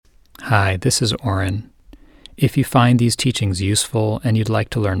Hi, this is Oren. If you find these teachings useful and you'd like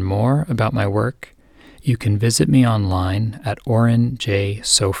to learn more about my work, you can visit me online at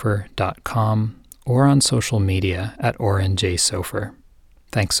orenjsofer.com or on social media at orenjsofer.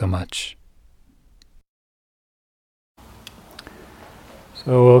 Thanks so much.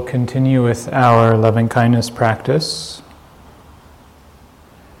 So we'll continue with our loving-kindness practice.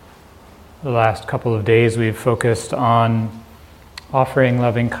 The last couple of days we've focused on offering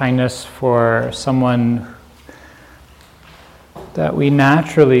loving-kindness for someone that we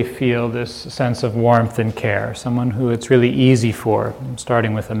naturally feel this sense of warmth and care, someone who it's really easy for,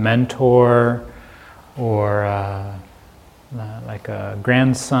 starting with a mentor or like a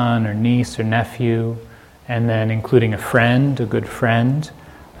grandson or niece or nephew, and then including a friend, a good friend.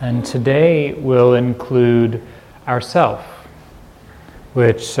 And today we'll include ourself,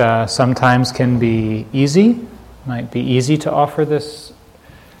 which sometimes can be easy, might be easy to offer this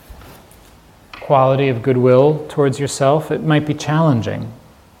quality of goodwill towards yourself. It might be challenging.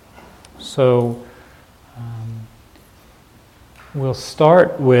 So we'll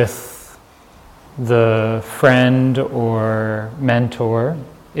start with the friend or mentor,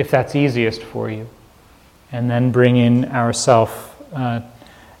 if that's easiest for you, and then bring in ourself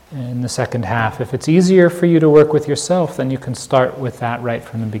in the second half. If it's easier for you to work with yourself, then you can start with that right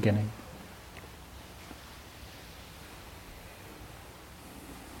from the beginning.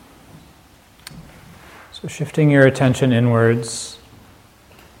 So shifting your attention inwards,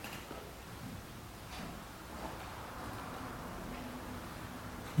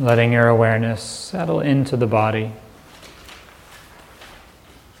 letting your awareness settle into the body.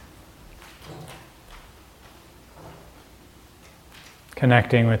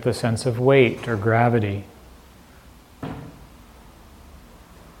 Connecting with the sense of weight or gravity.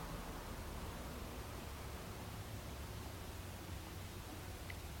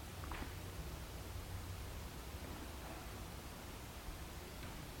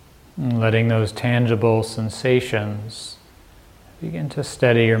 And letting those tangible sensations begin to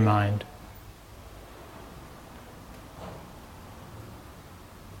steady your mind.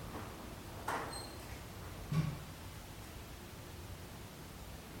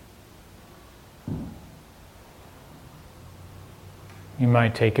 You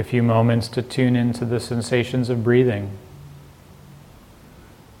might take a few moments to tune into the sensations of breathing.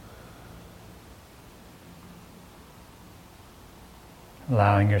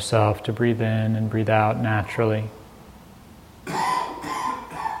 Allowing yourself to breathe in and breathe out naturally.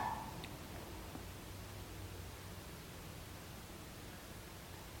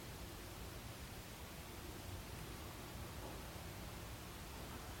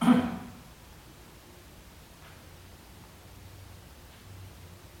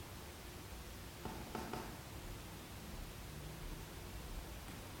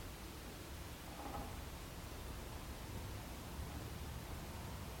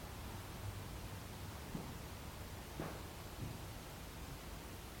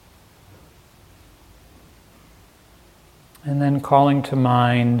 And then calling to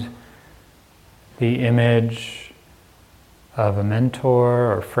mind the image of a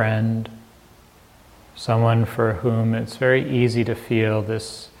mentor or friend, someone for whom it's very easy to feel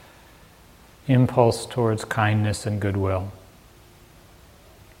this impulse towards kindness and goodwill.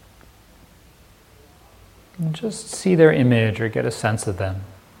 And just see their image or get a sense of them.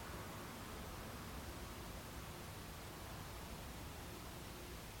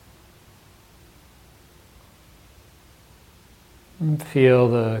 And feel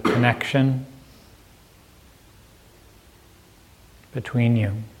the connection between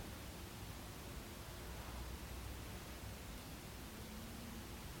you.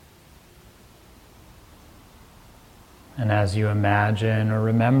 And as you imagine or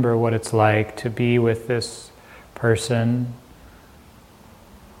remember what it's like to be with this person,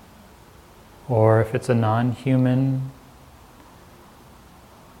 or if it's a non-human,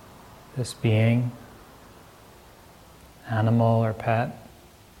 this being, animal or pet,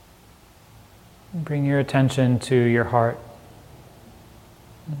 bring your attention to your heart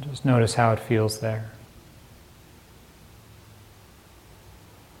and just notice how it feels there.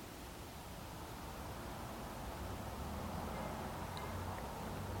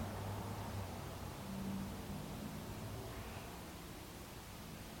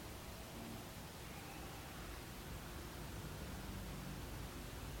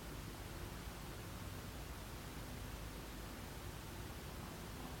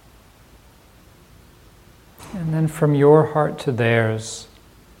 And then from your heart to theirs,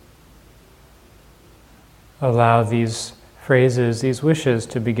 allow these phrases, these wishes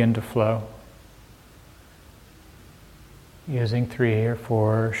to begin to flow. using 3 or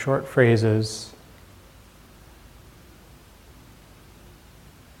 4 short phrases.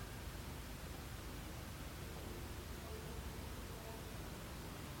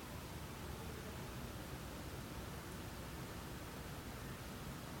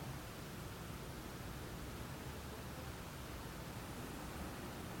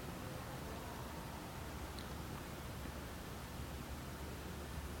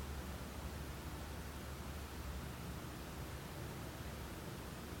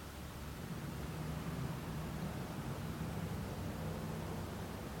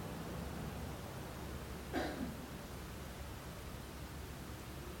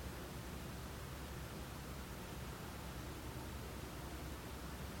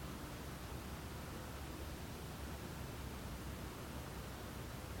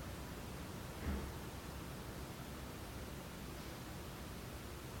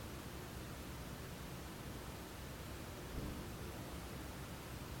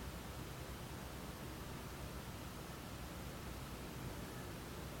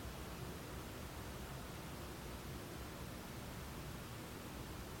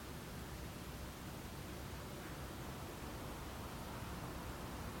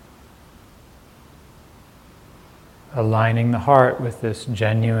 Aligning the heart with this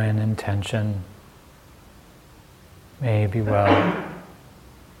genuine intention. May be well.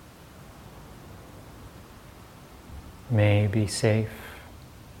 May be safe.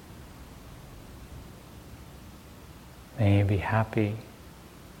 May be happy,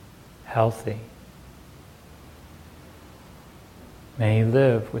 healthy. May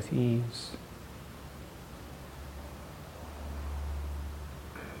live with ease.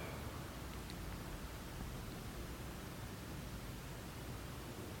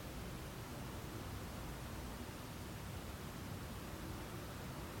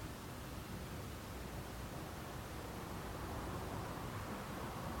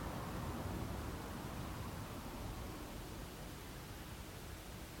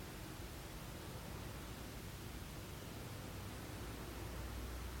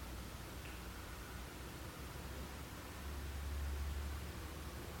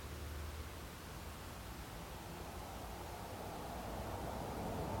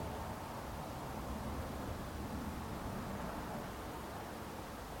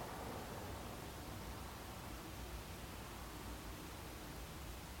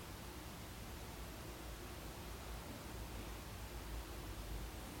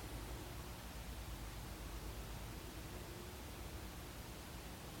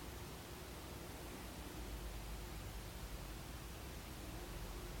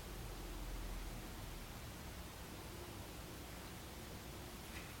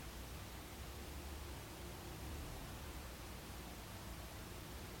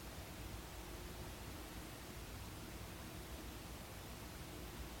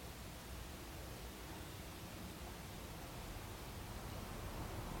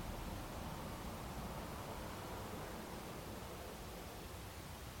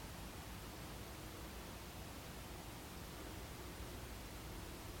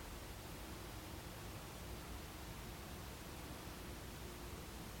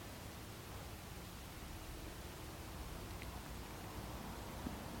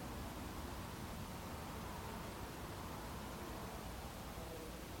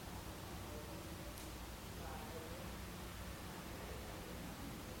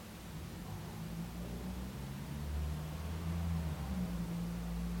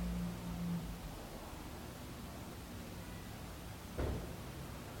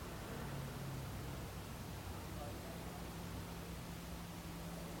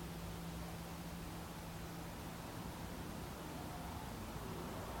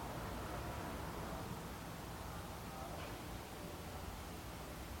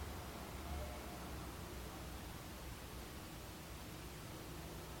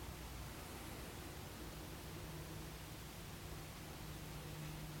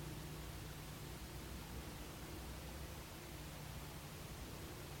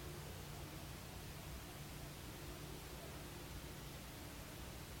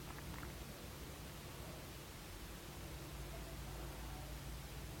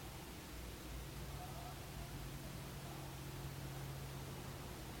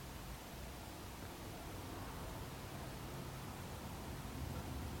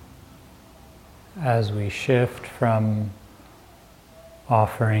 As we shift from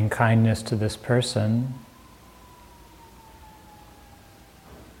offering kindness to this person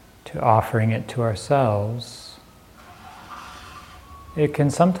to offering it to ourselves, it can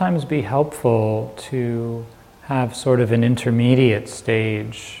sometimes be helpful to have sort of an intermediate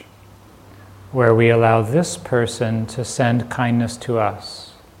stage where we allow this person to send kindness to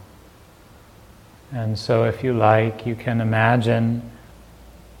us. And so if you like, you can imagine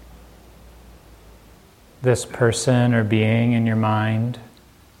this person or being in your mind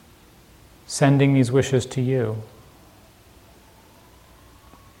sending these wishes to you.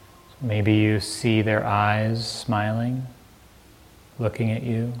 So maybe you see their eyes smiling, looking at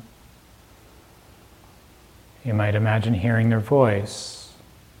you. You might imagine hearing their voice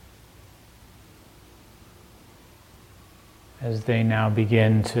as they now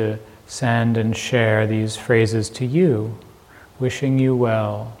begin to send and share these phrases to you, wishing you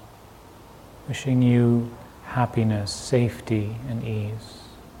well, wishing you happiness, safety, and ease.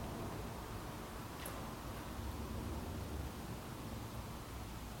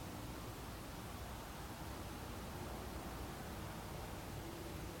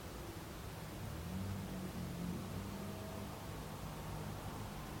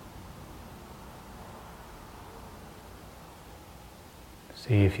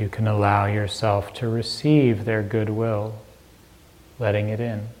 See if you can allow yourself to receive their goodwill, letting it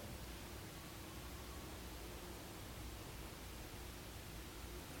in.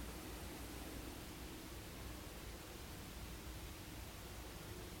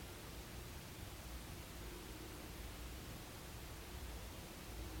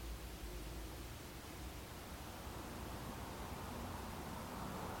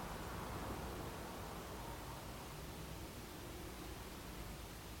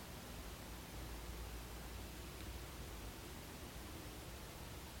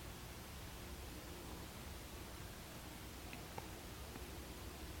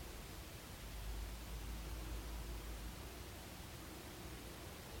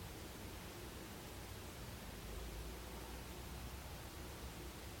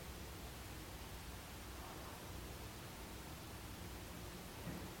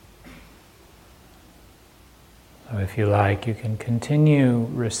 So if you like, you can continue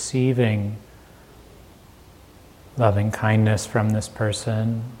receiving loving kindness from this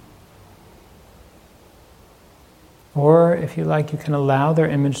person. Or if you like, you can allow their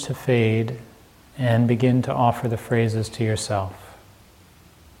image to fade and begin to offer the phrases to yourself.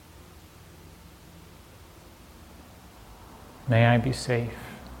 May I be safe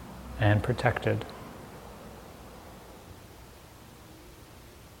and protected.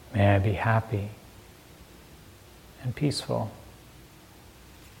 May I be happy and peaceful.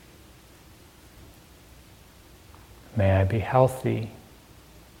 May I be healthy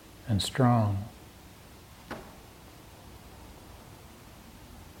and strong.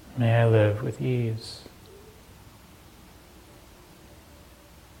 May I live with ease.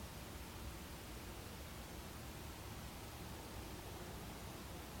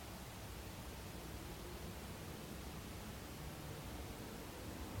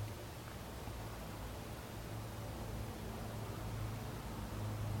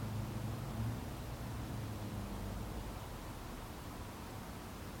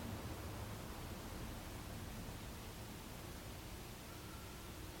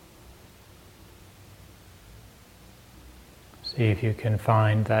 See if you can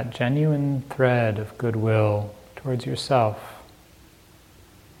find that genuine thread of goodwill towards yourself,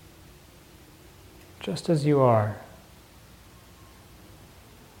 just as you are.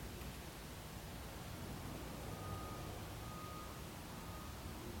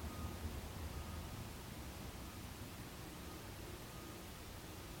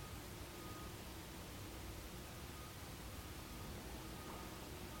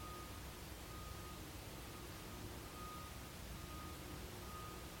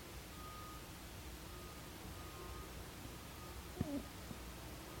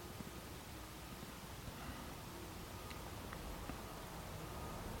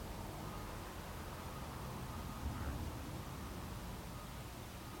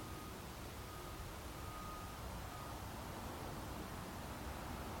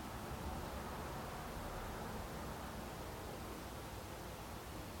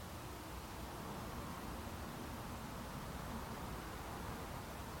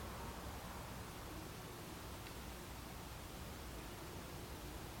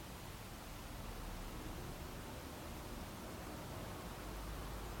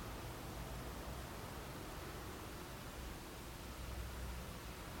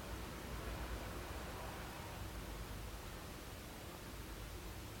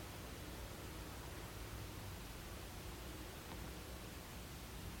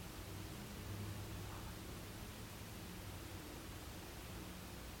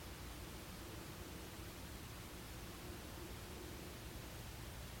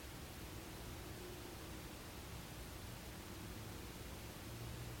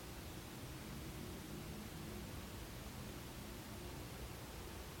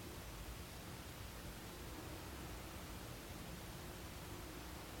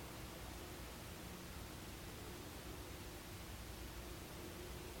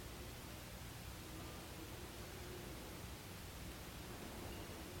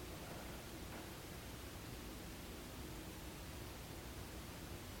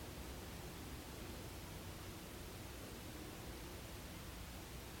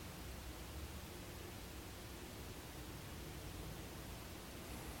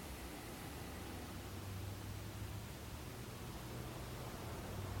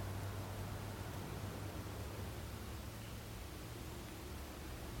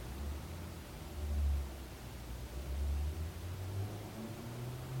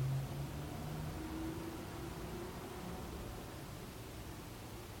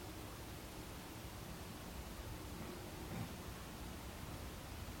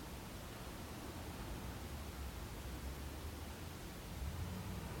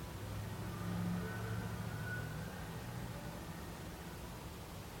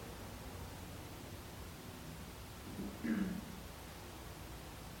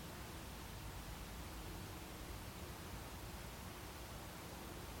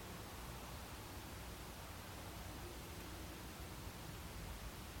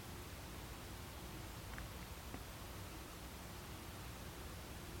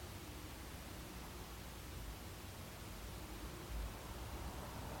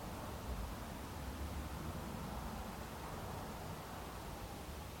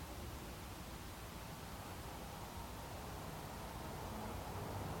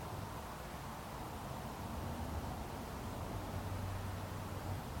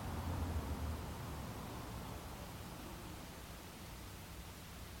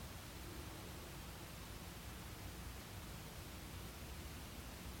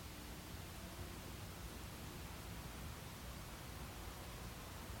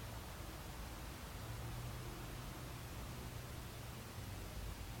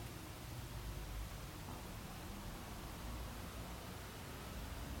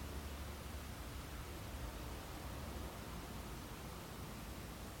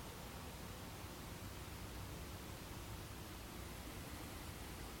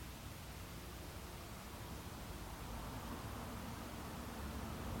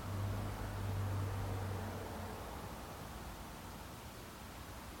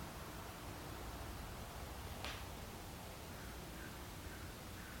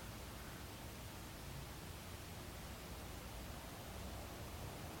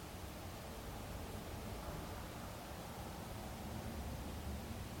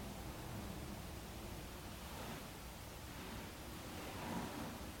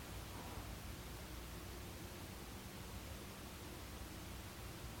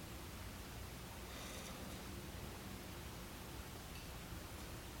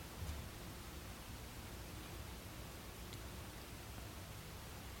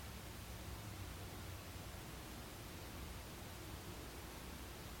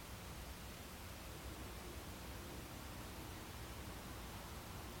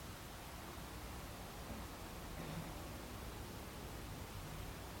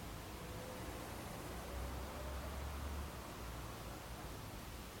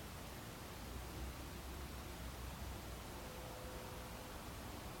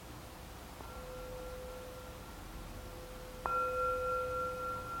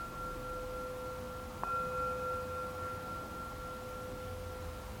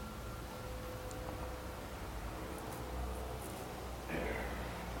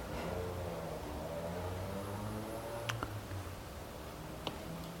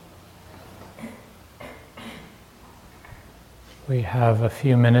 We have a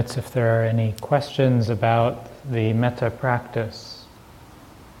few minutes if there are any questions about the metta practice.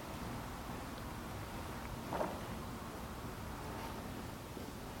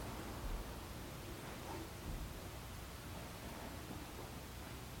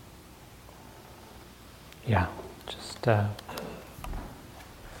 Yeah, just So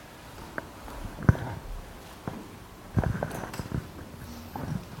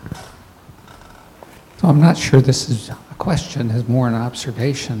I'm not sure this is a question, it's more an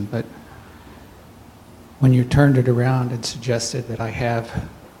observation, but when you turned it around and suggested that I have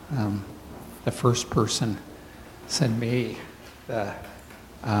the first person send me the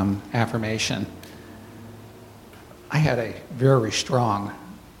affirmation, I had a very strong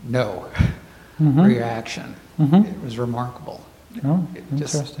no reaction. It was remarkable. Oh, It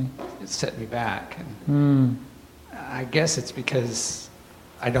interesting. It set me back. And I guess it's because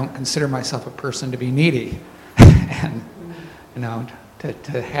I don't consider myself a person to be needy. And,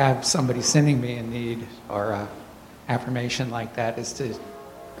 to have somebody sending me a need or a affirmation like that is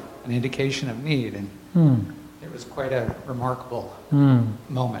an indication of need. And it was quite a remarkable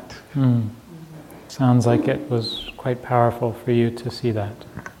moment. Sounds like it was quite powerful for you to see that.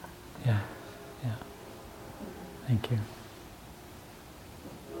 Yeah. Thank you.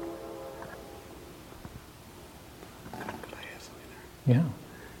 Yeah.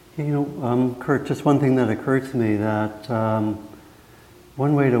 Kurt, just one thing that occurred to me, that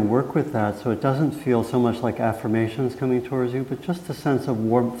one way to work with that, so it doesn't feel so much like affirmations coming towards you, but just a sense of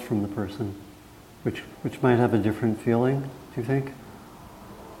warmth from the person, which might have a different feeling, do you think?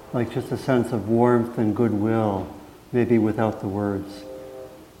 Like just a sense of warmth and goodwill, maybe without the words.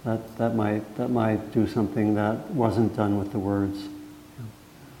 That might do something that wasn't done with the words.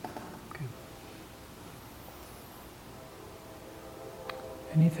 Okay.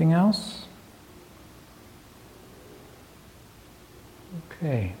 Anything else?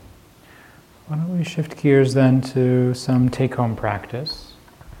 Okay. Why don't we shift gears then to some take-home practice?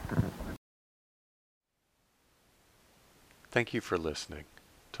 Thank you for listening.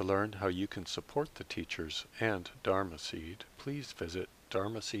 To learn how you can support the teachers and Dharma Seed, please visit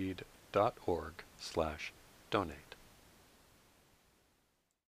dharmaseed.org/donate.